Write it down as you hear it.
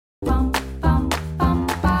Well,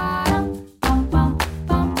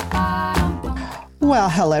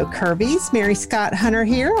 hello, Curvies. Mary Scott Hunter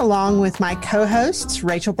here, along with my co-hosts,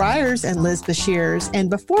 Rachel Bryars and Liz Bashirs.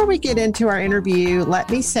 And before we get into our interview, let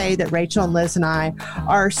me say that Rachel and Liz and I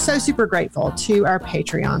are so super grateful to our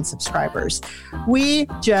Patreon subscribers. We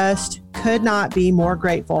just could not be more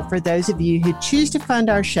grateful for those of you who choose to fund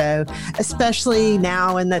our show, especially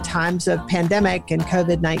now in the times of pandemic and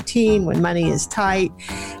COVID-19 when money is tight.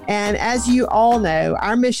 And as you all know,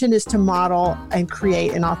 our mission is to model and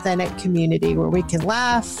create an authentic community where we can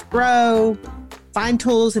laugh, grow, find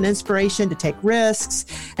tools and inspiration to take risks,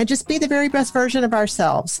 and just be the very best version of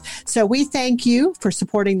ourselves. So we thank you for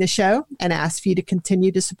supporting the show and ask you to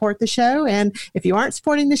continue to support the show. And if you aren't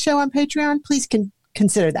supporting the show on Patreon, please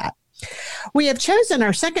consider that. We have chosen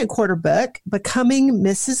our second quarter book, Becoming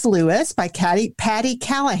Mrs. Lewis by Patti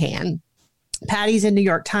Callahan. Patti's a New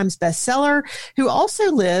York Times bestseller who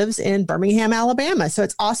also lives in Birmingham, Alabama. So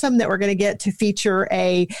it's awesome that we're going to get to feature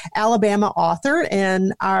a Alabama author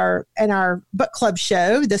in our book club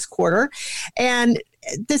show this quarter. And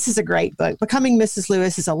this is a great book. Becoming Mrs.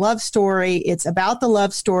 Lewis is a love story. It's about the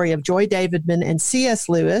love story of Joy Davidman and C.S.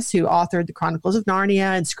 Lewis, who authored The Chronicles of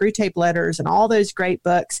Narnia and Screwtape Letters and all those great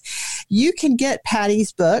books. You can get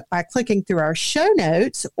Patti's book by clicking through our show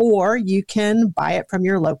notes, or you can buy it from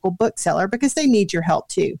your local bookseller because they need your help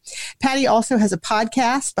too. Patti also has a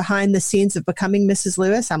podcast, Behind the Scenes of Becoming Mrs.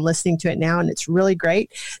 Lewis. I'm listening to it now and it's really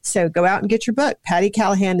great. So go out and get your book. Patti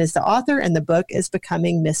Callahan is the author and the book is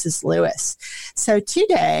Becoming Mrs. Lewis. So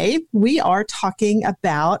today we are talking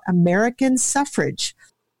about American suffrage.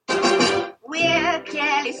 We're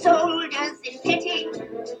clearly soldiers in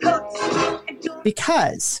petticoats.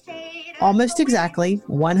 Because almost exactly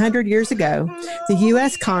 100 years ago, the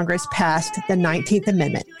U.S. Congress passed the 19th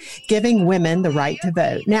Amendment, giving women the right to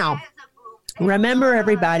vote. Now, remember,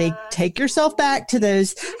 everybody, take yourself back to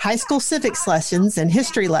those high school civics lessons and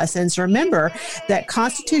history lessons. Remember that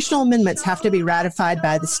constitutional amendments have to be ratified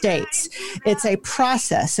by the states. It's a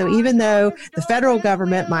process. So even though the federal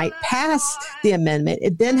government might pass the amendment,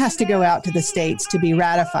 it then has to go out to the states to be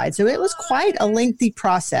ratified. So it was quite a lengthy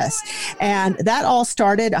process. And that all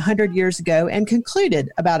started 100 years ago and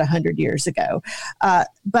concluded about 100 years ago.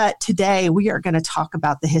 But today we are going to talk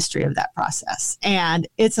about the history of that process. And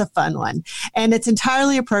it's a fun one. And it's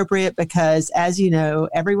entirely appropriate because, as you know,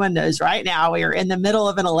 everyone knows right now we are in the middle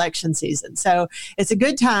of an election season. So it's a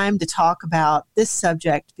good time to talk about this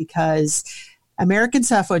subject because American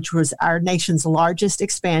suffrage was our nation's largest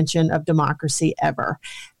expansion of democracy ever.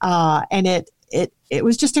 And it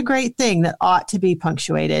was just a great thing that ought to be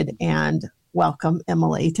punctuated. And welcome,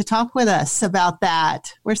 Emily, to talk with us about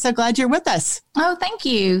that. We're so glad you're with us. Oh, thank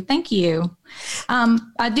you. Thank you.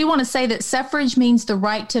 I do want to say that suffrage means the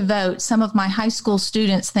right to vote. Some of my high school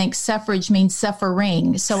students think suffrage means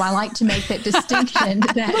suffering. So I like to make that distinction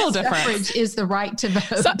that suffrage is the right to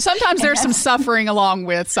vote. Sometimes there's some suffering along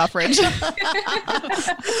with suffrage.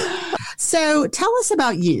 So tell us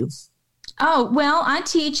about you. Oh, well, I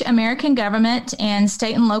teach American government and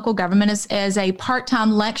state and local government as a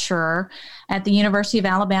part-time lecturer at the University of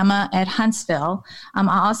Alabama at Huntsville.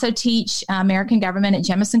 I also teach American government at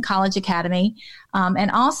Jemison College Academy, and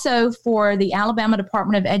also for the Alabama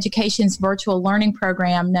Department of Education's virtual learning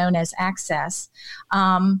program known as Access.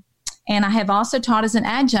 And I have also taught as an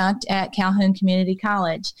adjunct at Calhoun Community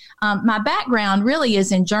College. My background really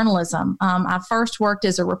is in journalism. I first worked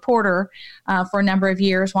as a reporter for a number of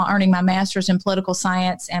years while earning my master's in political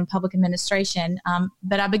science and public administration.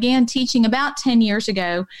 But I began teaching about 10 years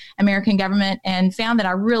ago, American government, and found that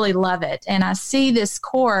I really love it. And I see this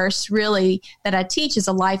course really that I teach as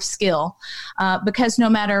a life skill because no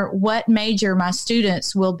matter what major my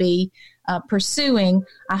students will be pursuing,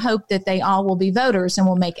 I hope that they all will be voters and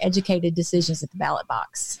will make educated decisions at the ballot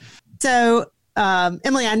box. So,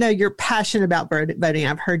 Emily, I know you're passionate about voting.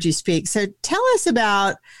 I've heard you speak. So tell us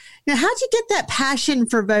about, how'd you get that passion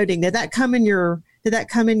for voting? Did that come in your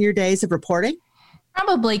days of reporting?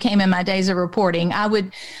 Probably came in my days of reporting. I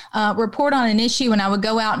would report on an issue and I would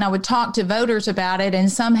go out and I would talk to voters about it, and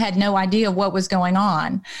some had no idea what was going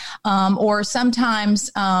on. Or sometimes,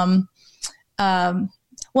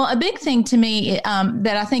 well, a big thing to me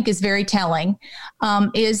that I think is very telling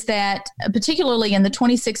is that particularly in the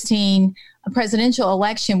 2016 presidential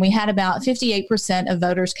election, we had about 58% of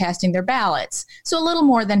voters casting their ballots. So a little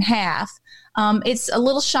more than half. It's a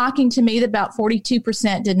little shocking to me that about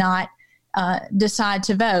 42% did not decide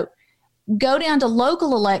to vote. Go down to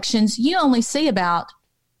local elections, you only see about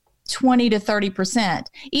 20 to 30%.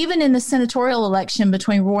 Even in the senatorial election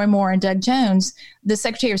between Roy Moore and Doug Jones, the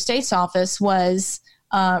Secretary of State's office was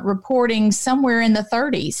reporting somewhere in the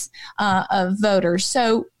 30s of voters.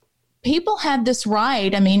 So people have this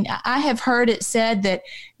right. I mean, I have heard it said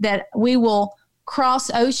that we will cross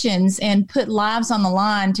oceans and put lives on the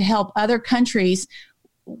line to help other countries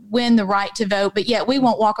win the right to vote, but yet we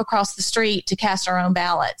won't walk across the street to cast our own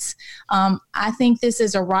ballots. I think this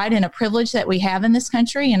is a right and a privilege that we have in this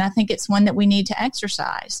country, and I think it's one that we need to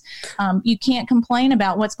exercise. You can't complain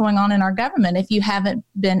about what's going on in our government if you haven't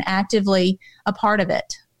been actively a part of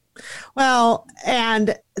it. Well,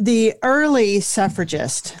 and the early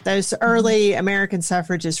suffragists, those early American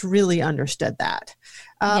suffragists really understood that.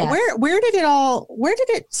 Yes. Where did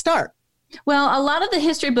it start? Well, a lot of the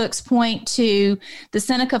history books point to the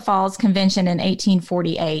Seneca Falls Convention in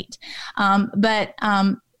 1848. But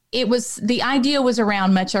the idea was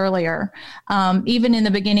around much earlier, even in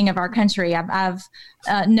the beginning of our country. I've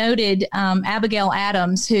noted Abigail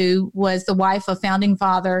Adams, who was the wife of founding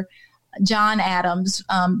father John Adams,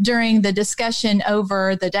 during the discussion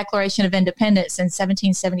over the Declaration of Independence in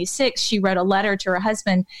 1776, she wrote a letter to her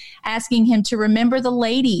husband asking him to remember the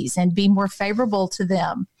ladies and be more favorable to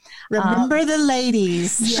them. Remember the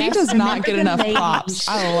ladies. Yes, she does not get enough props.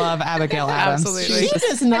 I love Abigail Adams. Absolutely. She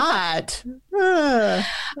does not.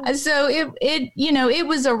 So it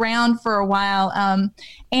was around for a while.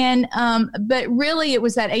 But really it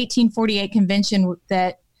was that 1848 convention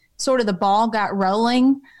that sort of the ball got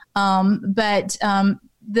rolling. But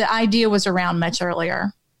the idea was around much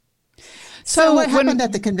earlier. So what happened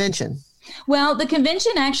at the convention? Well, the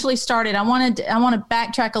convention actually started. I want to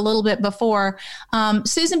backtrack a little bit before.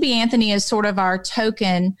 Susan B. Anthony is sort of our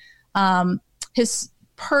token, his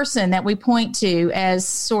person that we point to as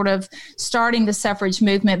sort of starting the suffrage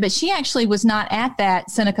movement, but she actually was not at that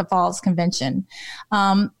Seneca Falls convention.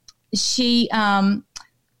 She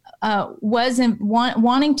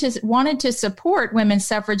wanted to support women's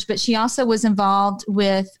suffrage, but she also was involved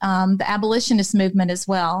with the abolitionist movement as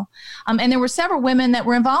well. And there were several women that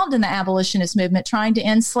were involved in the abolitionist movement trying to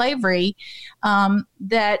end slavery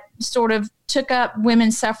that sort of took up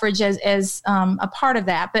women's suffrage as a part of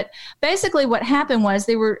that. But basically what happened was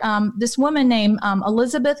they were this woman named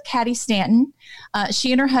Elizabeth Cady Stanton.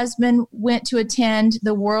 She and her husband went to attend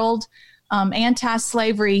the World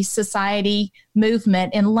Anti-Slavery Society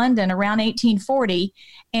movement in London around 1840.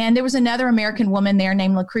 And there was another American woman there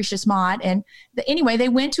named Lucretius Mott. And anyway, they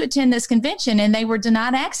went to attend this convention and they were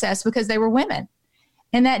denied access because they were women.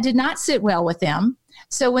 And that did not sit well with them.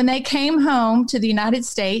 So when they came home to the United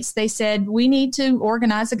States, they said, we need to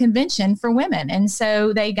organize a convention for women. And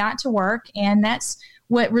so they got to work, and that's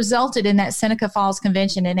what resulted in that Seneca Falls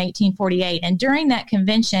Convention in 1848. And during that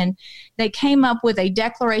convention, they came up with a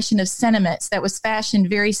Declaration of Sentiments that was fashioned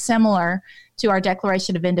very similar to our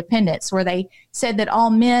Declaration of Independence, where they said that all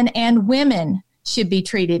men and women should be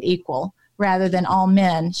treated equal rather than all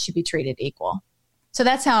men should be treated equal. So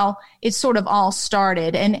that's how it sort of all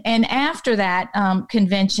started. And after that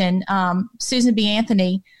convention, Susan B.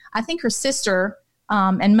 Anthony, I think her sister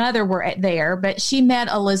and mother were there, but she met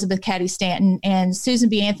Elizabeth Cady Stanton, and Susan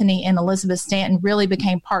B. Anthony and Elizabeth Stanton really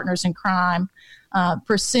became partners in crime,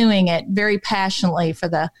 pursuing it very passionately for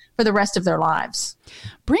the rest of their lives.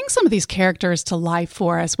 Bring some of these characters to life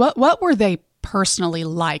for us. What were they personally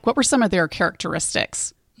like? What were some of their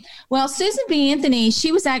characteristics? Well, Susan B. Anthony,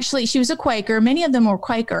 she was a Quaker. Many of them were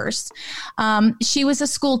Quakers. She was a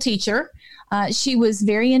school teacher. She was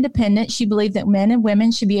very independent. She believed that men and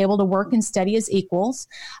women should be able to work and study as equals.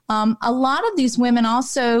 A lot of these women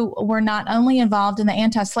also were not only involved in the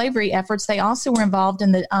anti-slavery efforts, they also were involved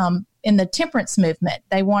in the temperance movement.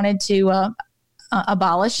 They wanted to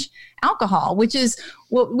abolish alcohol, which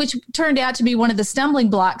turned out to be one of the stumbling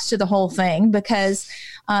blocks to the whole thing, because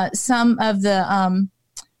some of the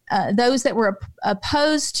those that were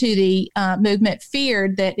opposed to the movement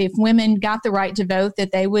feared that if women got the right to vote,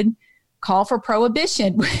 that they would call for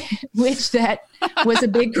prohibition, which that was a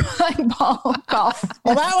big call.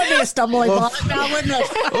 Well, that would be a stumbling block now, wouldn't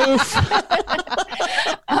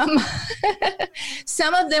it?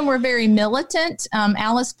 Some of them were very militant.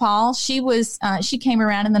 Alice Paul, she came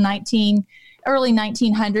around in the early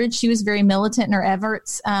 1900s. She was very militant in her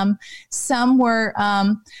efforts. Some were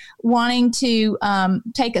wanting to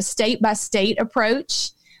take a state-by-state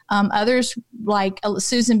approach. Others, like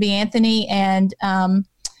Susan B. Anthony and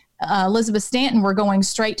Elizabeth Stanton, were going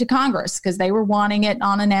straight to Congress because they were wanting it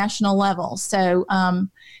on a national level. So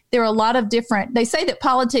there are a lot of different, they say that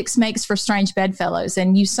politics makes for strange bedfellows,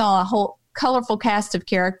 and you saw a whole colorful cast of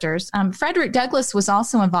characters. Frederick Douglass was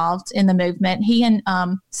also involved in the movement. He and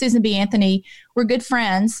Susan B. Anthony were good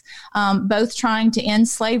friends, both trying to end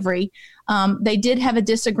slavery. They did have a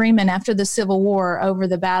disagreement after the Civil War over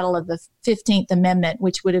the battle of the 15th Amendment,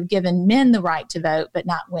 which would have given men the right to vote, but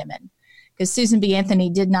not women. Because Susan B. Anthony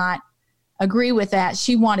did not agree with that.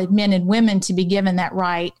 She wanted men and women to be given that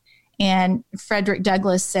right. And Frederick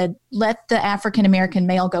Douglass said, let the African-American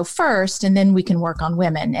male go first, and then we can work on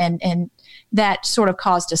women. And that sort of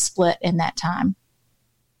caused a split in that time.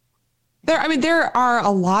 There are a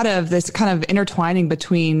lot of this kind of intertwining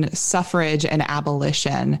between suffrage and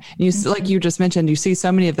abolition. Like you just mentioned, you see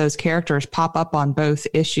so many of those characters pop up on both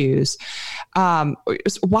issues.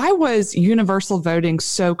 Why was universal voting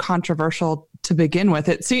so controversial to begin with?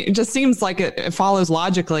 It just seems like it follows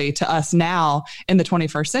logically to us now in the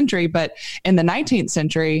 21st century, but in the 19th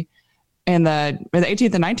century, in the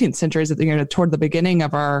 18th and 19th centuries, toward the beginning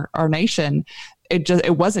of our nation,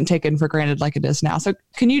 it wasn't taken for granted like it is now. So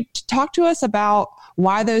can you talk to us about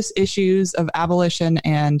why those issues of abolition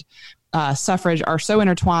and suffrage are so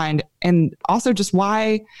intertwined, and also just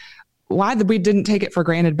why we didn't take it for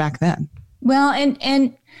granted back then? Well,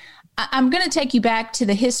 and I'm going to take you back to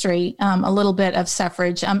the history a little bit of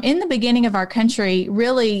suffrage. In the beginning of our country,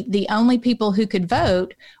 really the only people who could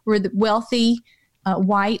vote were the wealthy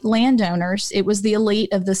white landowners. It was the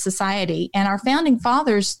elite of the society. And our founding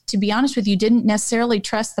fathers, to be honest with you, didn't necessarily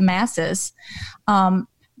trust the masses.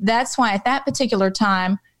 That's why at that particular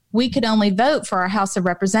time, we could only vote for our House of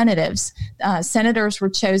Representatives. Senators were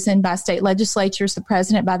chosen by state legislatures, the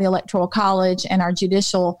president by the Electoral College, and our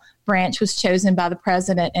judicial branch was chosen by the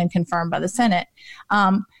president and confirmed by the Senate.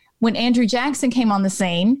 When Andrew Jackson came on the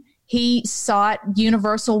scene, he sought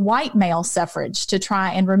universal white male suffrage to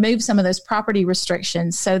try and remove some of those property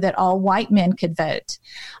restrictions so that all white men could vote.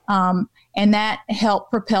 And that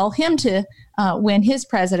helped propel him to win his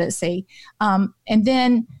presidency. And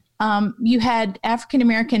then you had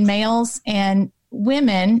African-American males and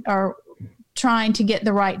women are trying to get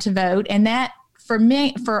the right to vote. And that,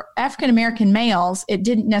 for African-American males, it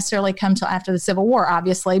didn't necessarily come till after the Civil War,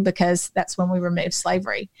 obviously, because that's when we removed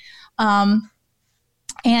slavery.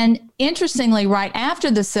 And interestingly, right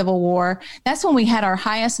after the Civil War, that's when we had our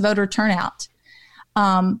highest voter turnout.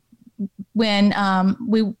 When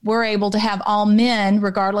we were able to have all men,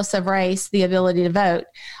 regardless of race, the ability to vote.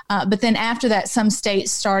 But then after that, some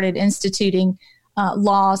states started instituting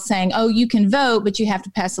laws saying, oh, you can vote, but you have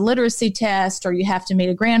to pass a literacy test, or you have to meet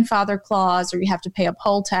a grandfather clause, or you have to pay a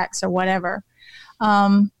poll tax or whatever.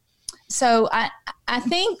 So I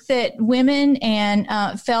think that women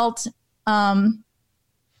felt...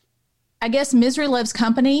 I guess misery loves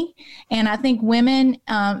company. And I think women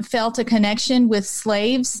felt a connection with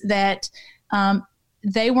slaves that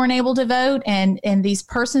they weren't able to vote and these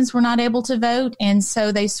persons were not able to vote. And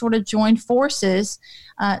so they sort of joined forces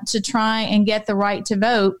to try and get the right to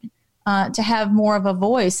vote, to have more of a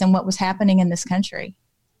voice in what was happening in this country.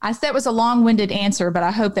 That was a long-winded answer, but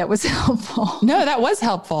I hope that was helpful. No, that was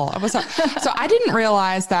helpful. So I didn't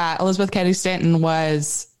realize that Elizabeth Cady Stanton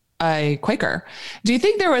was a Quaker. Do you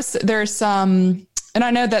think there's some, and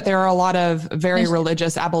I know that there are a lot of very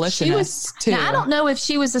religious abolitionists too. Now, I don't know if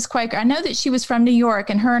she was this Quaker. I know that she was from New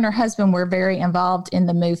York, and her husband were very involved in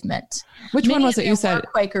the movement. Which one was it you said?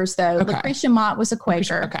 Quakers, though. Okay. Lucretia Mott was a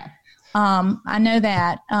Quaker. Okay. I know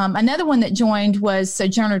that. Another one that joined was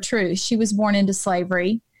Sojourner Truth. She was born into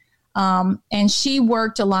slavery. And she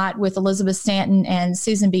worked a lot with Elizabeth Stanton and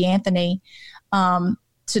Susan B. Anthony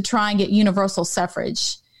to try and get universal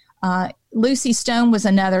suffrage. Lucy Stone was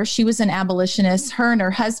another. She was an abolitionist. Her and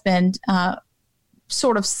her husband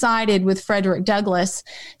sort of sided with Frederick Douglass,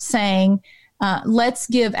 saying, let's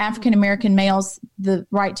give African-American males the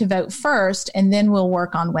right to vote first, and then we'll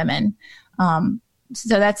work on women.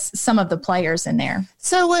 So that's some of the players in there.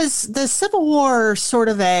 So was the Civil War sort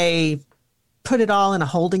of put it all in a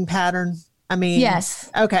holding pattern? I mean,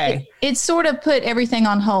 yes. Okay. It sort of put everything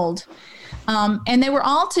on hold. And they were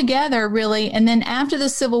all together, really. And then after the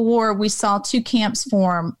Civil War, we saw two camps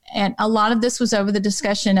form. And a lot of this was over the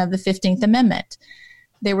discussion of the 15th Amendment.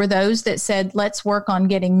 There were those that said, let's work on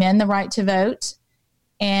getting men the right to vote.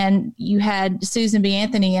 And you had Susan B.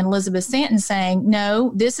 Anthony and Elizabeth Stanton saying,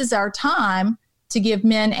 no, this is our time to give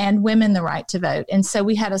men and women the right to vote. And so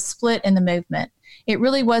we had a split in the movement. It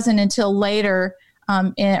really wasn't until later,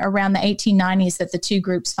 around the 1890s, that the two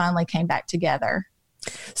groups finally came back together.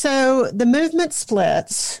 So the movement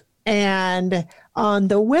splits, and on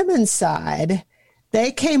the women's side,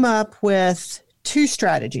 they came up with two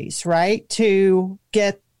strategies, right? To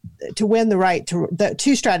win the right to, the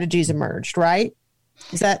two strategies emerged, right?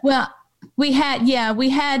 Is that? Well, we had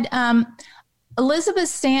Elizabeth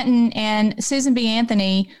Stanton and Susan B.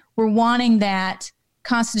 Anthony were wanting that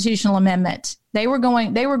constitutional amendment. They were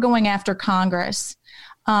going after Congress.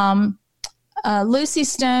 Lucy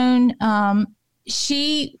Stone,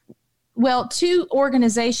 two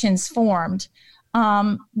organizations formed.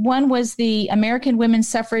 One was the American Women's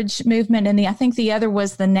Suffrage Movement, and I think the other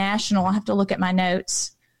was the National. I'll have to look at my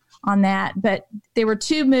notes on that. But there were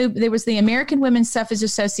there was the American Women's Suffrage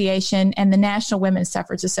Association and the National Women's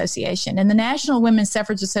Suffrage Association. And the National Women's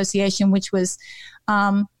Suffrage Association, which was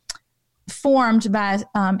formed by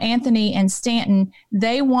Anthony and Stanton,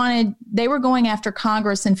 they were going after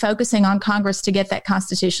Congress and focusing on Congress to get that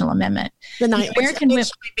constitutional amendment.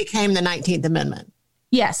 Which became the 19th Amendment.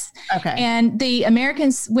 Yes. Okay. And the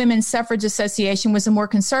American Women's Suffrage Association was a more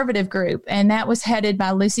conservative group, and that was headed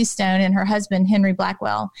by Lucy Stone and her husband, Henry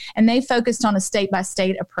Blackwell. And they focused on a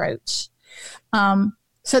state-by-state approach.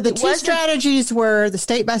 So the two strategies were the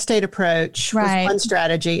state-by-state approach was right. one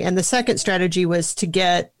strategy, and the second strategy was to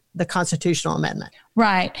get the constitutional amendment.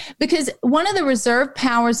 Right. Because one of the reserved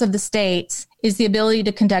powers of the states is the ability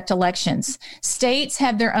to conduct elections. States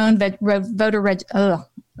have their own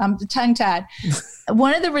I'm tongue-tied.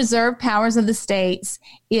 One of the reserved powers of the states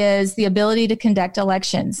is the ability to conduct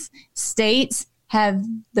elections. States have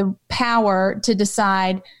the power to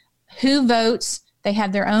decide who votes. They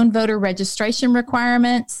have their own voter registration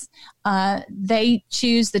requirements. They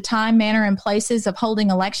choose the time, manner, and places of holding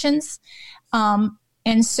elections.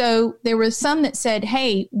 And so there were some that said,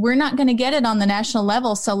 hey, we're not going to get it on the national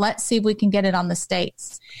level, so let's see if we can get it on the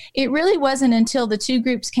states. It really wasn't until the two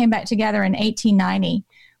groups came back together in 1890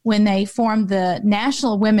 when they formed the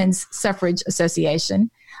National Women's Suffrage Association.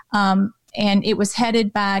 And it was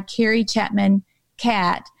headed by Carrie Chapman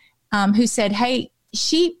Catt, who said, hey,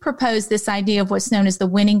 she proposed this idea of what's known as the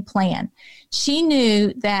winning plan. She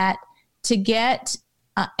knew that to get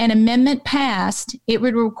an amendment passed, it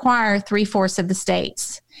would require 3/4 of the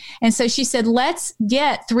states. And so she said, let's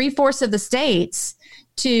get 3/4 of the states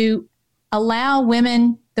to allow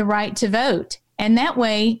women the right to vote. And that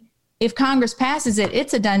way, if Congress passes it,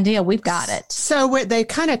 it's a done deal. We've got it. So they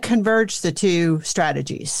kind of converged the two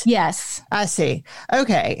strategies. Yes. I see.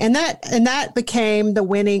 Okay. And that became the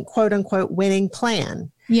winning, quote unquote, winning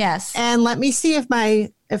plan. Yes. And let me see if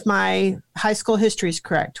my high school history is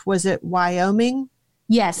correct. Was it Wyoming?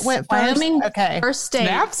 Yes. Wyoming, okay. First state.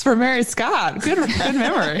 Snaps for Mary Scott. Good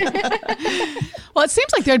memory. Well, it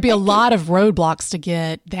seems like there'd be a lot of roadblocks to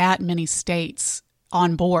get that many states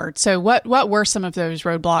on board. So what were some of those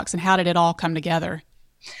roadblocks, and how did it all come together?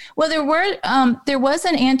 Well, there was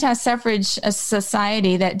an anti-suffrage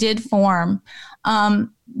society that did form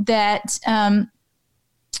that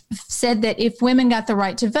said that if women got the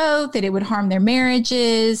right to vote, that it would harm their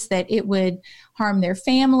marriages, that it would harm their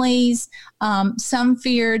families. Some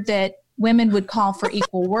feared that women would call for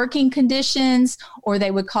equal working conditions, or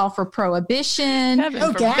they would call for prohibition.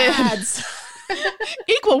 Oh, gads.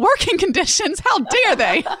 Equal working conditions. How dare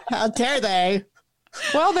they? How dare they?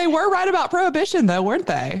 Well, they were right about prohibition, though, weren't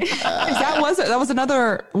they? That was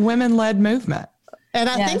another women-led movement. And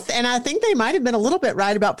I think they might have been a little bit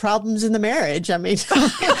right about problems in the marriage. I mean,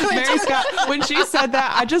 Mary Scott, when she said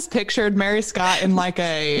that, I just pictured Mary Scott in like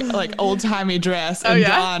old-timey dress, and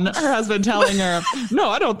Don, her husband, telling her, "No,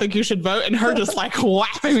 I don't think you should vote," and her just like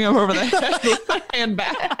whapping him over the head with her hand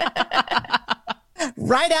back.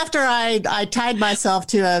 Right after I tied myself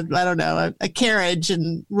to a carriage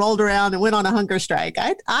and rolled around and went on a hunger strike.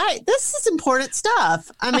 This is important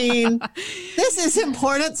stuff. I mean, this is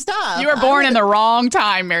important stuff. You were born in the wrong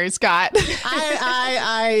time, Mary Scott.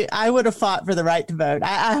 I would have fought for the right to vote.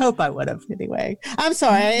 I hope I would have anyway. I'm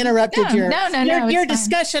sorry, I interrupted your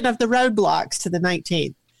discussion of the roadblocks to the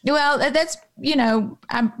 19th. Well, that's,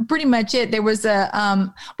 pretty much it. There was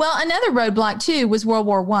another roadblock too was World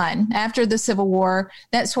War I. After the Civil War,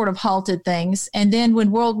 that sort of halted things. And then when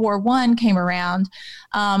World War I came around,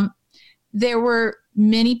 there were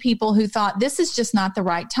many people who thought this is just not the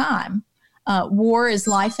right time. War is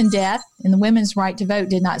life and death, and the women's right to vote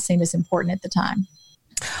did not seem as important at the time.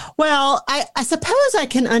 Well, I suppose I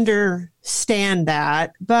can understand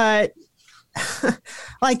that, but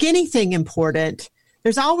like anything important,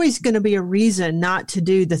 there's always going to be a reason not to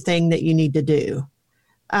do the thing that you need to do.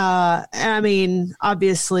 I mean,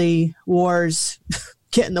 obviously, wars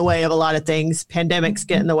get in the way of a lot of things. Pandemics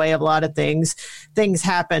get in the way of a lot of things. Things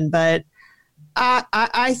happen. But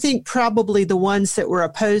I think probably the ones that were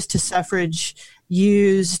opposed to suffrage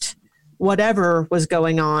used whatever was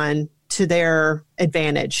going on to their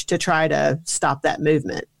advantage to try to stop that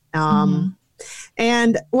movement.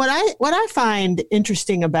 And what I find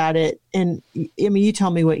interesting about it, and I mean, you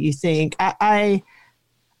tell me what you think. I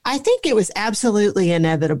think it was absolutely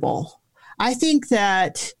inevitable. I think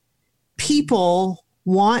that people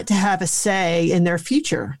want to have a say in their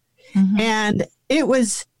future, and it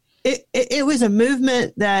was it was a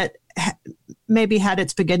movement that maybe had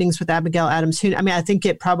its beginnings with Abigail Adams. I think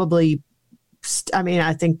it probably,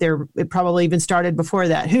 it probably even started before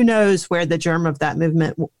that. Who knows where the germ of that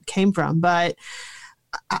movement came from? But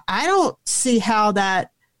I don't see how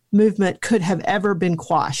that movement could have ever been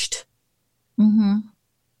quashed. Mm-hmm.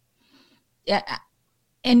 Yeah.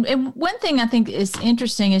 And one thing I think is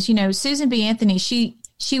interesting is, Susan B. Anthony, she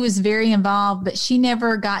was very involved, but she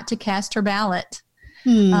never got to cast her ballot.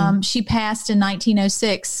 She passed in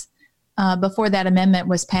 1906 before that amendment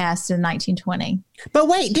was passed in 1920. But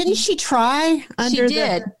wait, didn't she try? She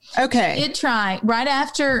did. Okay. She did try. Right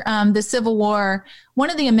after the Civil War,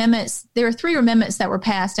 one of the amendments, there were 3 amendments that were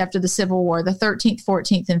passed after the Civil War, the 13th,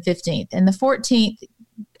 14th, and 15th. And the 14th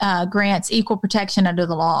grants equal protection under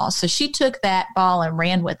the law. So she took that ball and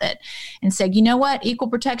ran with it and said, you know what, equal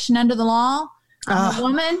protection under the law? I'm a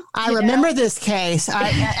woman. I remember this case.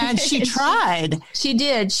 And she tried. She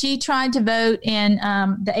did. She tried to vote in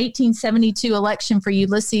the 1872 election for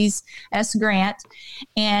Ulysses S. Grant.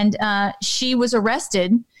 And she was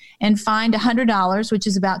arrested and fined $100, which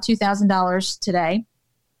is about $2,000 today.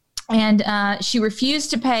 And she refused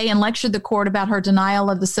to pay and lectured the court about her denial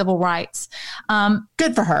of the civil rights.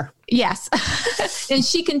 Good for her. Yes. And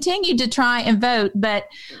she continued to try and vote. But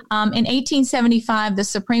in 1875, the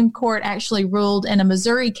Supreme Court actually ruled in a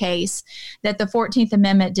Missouri case that the 14th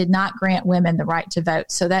Amendment did not grant women the right to vote.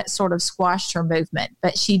 So that sort of squashed her movement.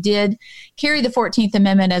 But she did carry the 14th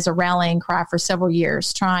Amendment as a rallying cry for several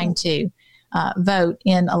years, trying to vote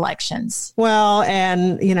in elections. Well,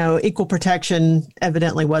 and, equal protection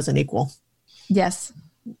evidently wasn't equal. Yes.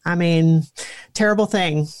 I mean, terrible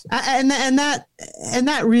thing. And that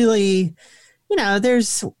really,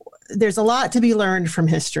 there's a lot to be learned from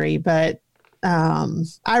history, but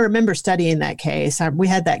I remember studying that case. We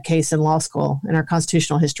had that case in law school in our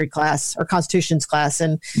constitutional history class or constitutions class.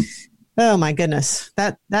 And oh my goodness,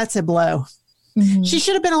 that's a blow. Mm-hmm. She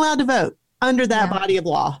should have been allowed to vote under that body of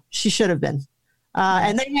law. She should have been.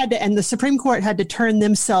 And the Supreme Court had to turn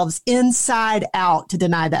themselves inside out to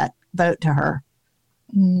deny that vote to her.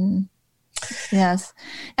 Mm. Yes.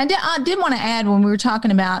 And I did want to add, when we were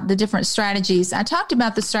talking about the different strategies, I talked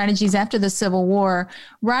about the strategies after the Civil War,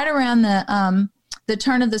 right around the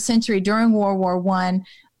turn of the century during World War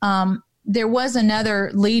I. There was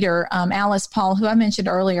another leader, Alice Paul, who I mentioned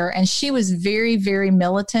earlier, and she was very, very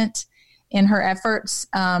militant in her efforts.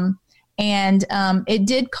 And it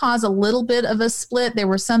did cause a little bit of a split. There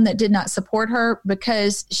were some that did not support her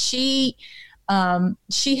because she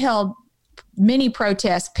held many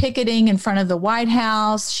protests, picketing in front of the White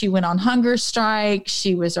House. She went on hunger strike.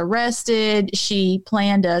 She was arrested. She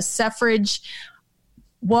planned a suffrage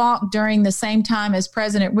walk during the same time as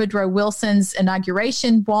President Woodrow Wilson's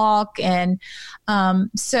inauguration walk. And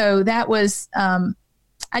so that was,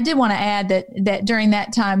 I did want to add that during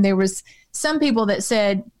that time, there was some people that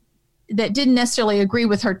said, that didn't necessarily agree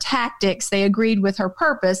with her tactics. They agreed with her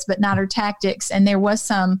purpose, but not her tactics. And there was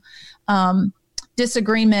some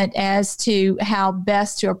disagreement as to how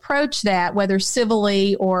best to approach that, whether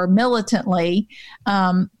civilly or militantly.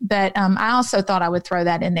 But I also thought I would throw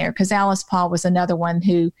that in there because Alice Paul was another one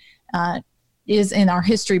who is in our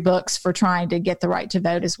history books for trying to get the right to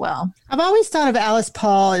vote as well. I've always thought of Alice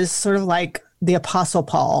Paul as sort of like the Apostle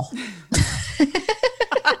Paul.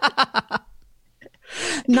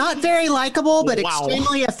 Not very likable, but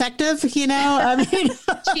extremely effective, I mean,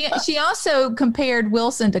 she also compared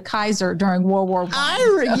Wilson to Kaiser during World War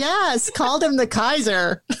I. Yes, called him the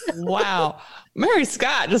Kaiser. Wow. Mary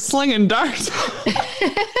Scott just slinging darts.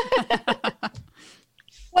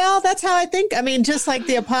 Well, that's how I think. I mean, just like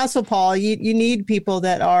the Apostle Paul, you need people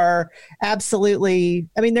that are absolutely,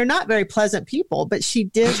 I mean, they're not very pleasant people, but she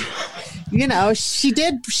did, she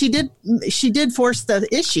did force the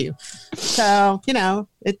issue. So,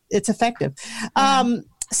 it's effective. Yeah.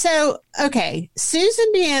 Okay. Susan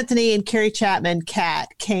B. Anthony and Carrie Chapman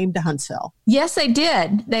Catt came to Huntsville. Yes, they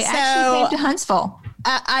did. They actually came to Huntsville.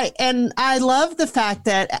 I love the fact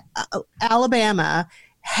that Alabama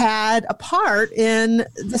had a part in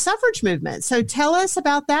the suffrage movement. So tell us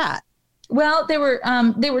about that. Well, there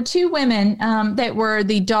were 2 women that were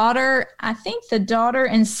the daughter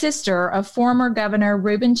and sister of former Governor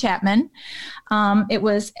Reuben Chapman. It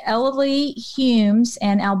was Ellalie Humes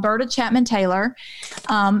and Alberta Chapman Taylor.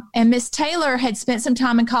 And Miss Taylor had spent some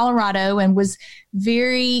time in Colorado and was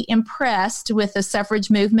very impressed with the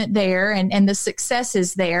suffrage movement there and the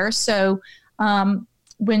successes there. So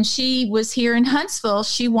when she was here in Huntsville,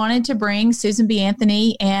 she wanted to bring Susan B.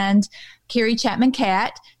 Anthony and Carrie Chapman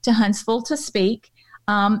Catt to Huntsville to speak.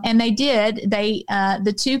 And they did.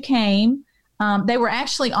 The 2 came They were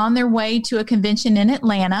actually on their way to a convention in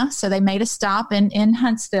Atlanta, so they made a stop in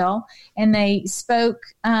Huntsville, and they spoke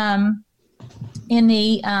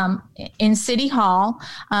in City Hall.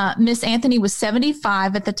 Miss Anthony was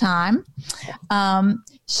 75 at the time.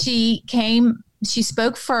 She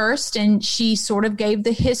spoke first, and she sort of gave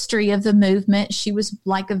the history of the movement. She was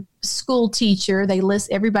like a school teacher.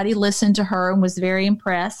 Everybody listened to her and was very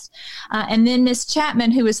impressed. And then Miss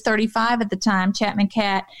Chapman, who was 35 at the time, Chapman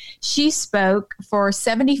Cat, she spoke for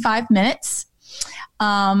 75 minutes.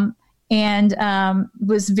 And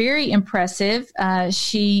was very impressive.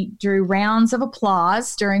 She drew rounds of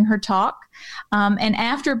applause during her talk. And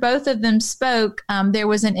after both of them spoke, there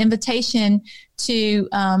was an invitation to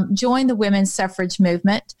join the women's suffrage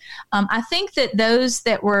movement. I think that those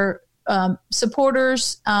that were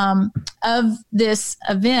supporters of this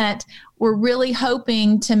event were really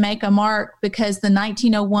hoping to make a mark because the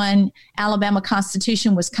 1901 Alabama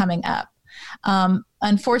Constitution was coming up.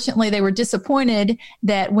 Unfortunately, they were disappointed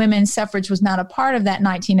that women's suffrage was not a part of that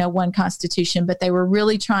 1901 Constitution, but they were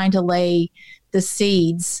really trying to lay the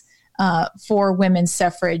seeds for women's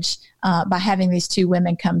suffrage by having these two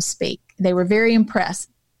women come speak. They were very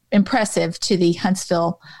impressive to the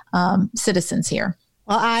Huntsville citizens here.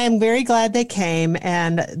 Well, I am very glad they came,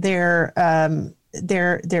 and their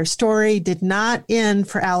story did not end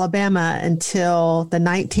for Alabama until the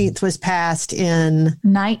 19th was passed in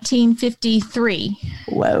 1953.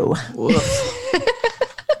 Whoa.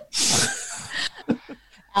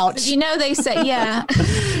 Ouch. You know, they say, yeah.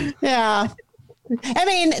 Yeah. I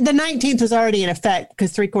mean, the 19th was already in effect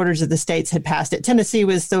because 3/4 of the states had passed it. Tennessee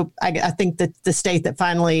was I think the state that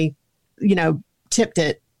finally, tipped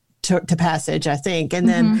it to passage, I think. And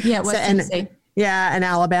then, yeah, it was Tennessee. Yeah, and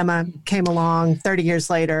Alabama came along 30 years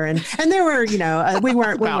later, and there were, we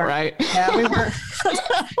weren't right. Yeah, we weren't.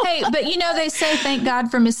 Hey, but they say thank God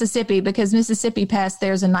for Mississippi because Mississippi passed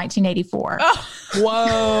theirs in 1984. Oh.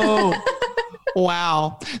 Whoa!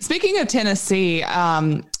 Wow. Speaking of Tennessee,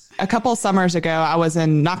 a couple of summers ago, I was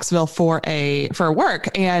in Knoxville for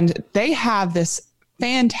work, and they have this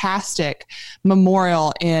fantastic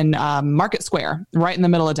memorial in Market Square, right in the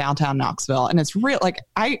middle of downtown Knoxville. And it's real,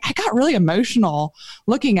 I got really emotional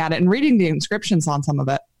looking at it and reading the inscriptions on some of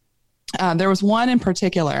it. There was one in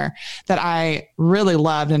particular that I really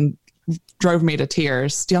loved and drove me to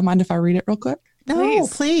tears. Do y'all mind if I read it real quick? No,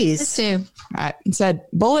 please. Let's do. It said,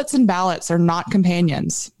 bullets and ballots are not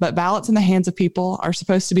companions, but ballots in the hands of people are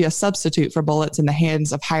supposed to be a substitute for bullets in the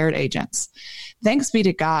hands of hired agents. Thanks be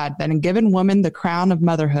to God that in giving woman the crown of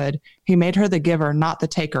motherhood, he made her the giver, not the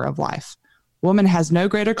taker of life. Woman has no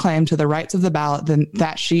greater claim to the rights of the ballot than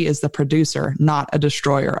that she is the producer, not a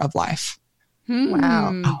destroyer of life.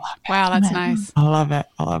 Wow. Wow, that's nice. I love it.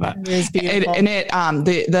 It is beautiful.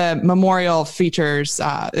 The memorial features,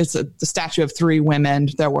 it's the statue of three women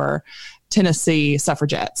that were Tennessee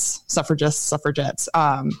suffragists.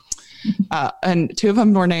 And two of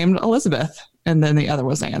them were named Elizabeth, and then the other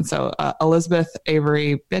was Anne. So Elizabeth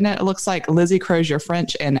Avery Bennett, it looks like, Lizzie Crozier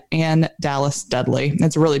French, and Anne Dallas Dudley.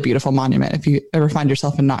 It's a really beautiful monument. If you ever find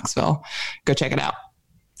yourself in Knoxville, go check it out.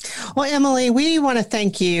 Well, Emily, we want to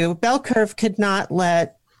thank you. Bell Curve could not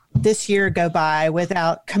let this year go by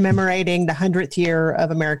without commemorating the 100th year of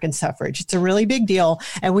American suffrage. It's a really big deal,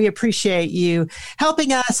 and we appreciate you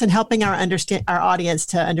helping us and helping our audience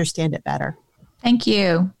to understand it better. Thank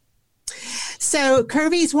you. So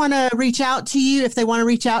Curvies want to reach out to you. If they want to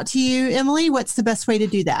reach out to you, Emily, what's the best way to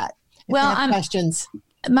do that? Well, questions.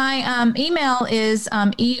 My email is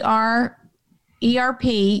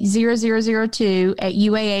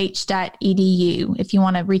erp0002@uah.edu if you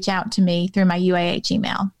want to reach out to me through my UAH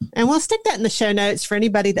email. And we'll stick that in the show notes for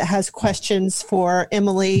anybody that has questions for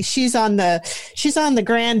Emily. She's on the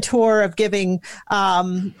grand tour of giving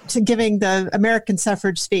the American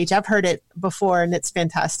suffrage speech. I've heard it before, and it's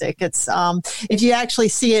fantastic. It's if you actually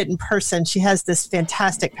see it in person, she has this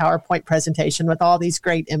fantastic PowerPoint presentation with all these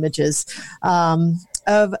great images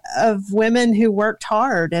of women who worked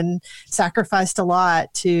hard and sacrificed a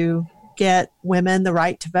lot to get women the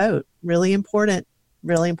right to vote. Really important.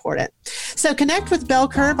 Really important. So connect with Bell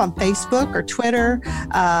Curve on Facebook or Twitter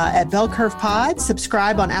at Bell Curve Pod.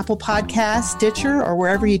 Subscribe on Apple Podcasts, Stitcher, or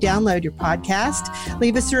wherever you download your podcast.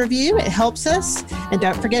 Leave us a review. It helps us. And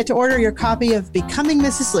don't forget to order your copy of Becoming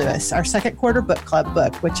Mrs. Lewis, our second quarter book club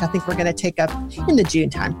book, which I think we're going to take up in the June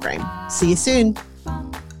timeframe. See you soon.